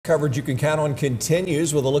Coverage you can count on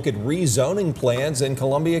continues with a look at rezoning plans in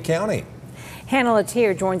Columbia County. Hannah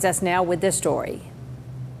Latier joins us now with this story.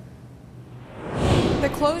 The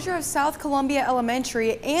closure of South Columbia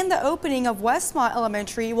Elementary and the opening of Westmont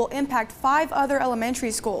Elementary will impact 5 other elementary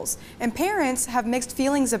schools, and parents have mixed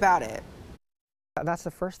feelings about it. That's the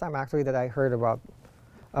first time actually that I heard about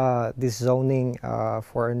this zoning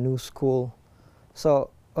for a new school. So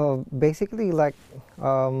basically, like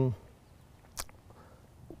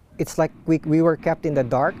it's like we were kept in the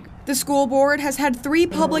dark. The school board has had 3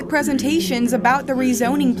 public presentations about the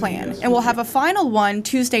rezoning plan and will have a final one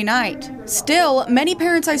Tuesday night. Still, many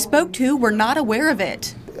parents I spoke to were not aware of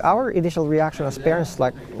it. Our initial reaction as parents,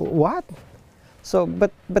 like, what? So,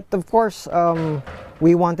 but of course,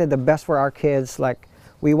 we wanted the best for our kids. Like,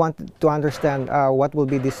 we wanted to understand what will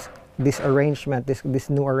be this arrangement, this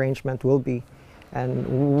new arrangement will be,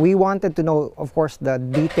 and we wanted to know, of course, the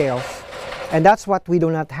details. And that's what we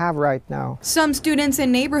do not have right now. Some students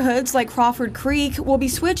in neighborhoods like Crawford Creek will be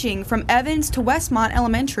switching from Evans to Westmont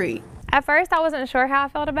Elementary. At first, I wasn't sure how I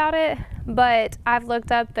felt about it, but I've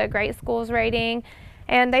looked up the Great Schools rating,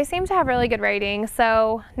 and they seem to have really good ratings.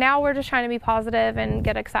 So now we're just trying to be positive and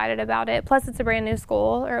get excited about it. Plus, it's a brand new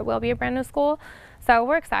school, or it will be a brand new school. So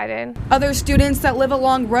we're excited. Other students that live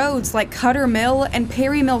along roads like Cutter Mill and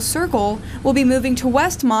Perry Mill Circle will be moving to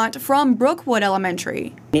Westmont from Brookwood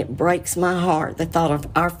Elementary. It breaks my heart, the thought of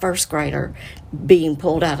our first grader being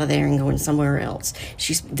pulled out of there and going somewhere else.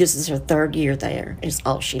 This is her 3rd year there. It's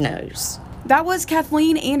all she knows. That was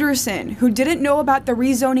Kathleen Anderson, who didn't know about the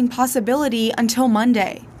rezoning possibility until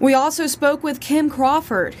Monday. We also spoke with Kim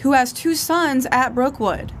Crawford, who has 2 sons at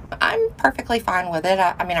Brookwood. I'm perfectly fine with it.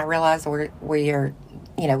 I mean, I realize we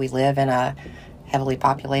live in a heavily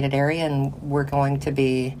populated area, and we're going to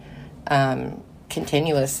be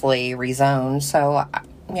continuously rezoned. So,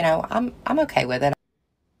 I'm okay with it.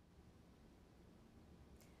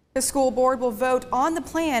 The school board will vote on the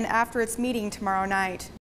plan after its meeting tomorrow night.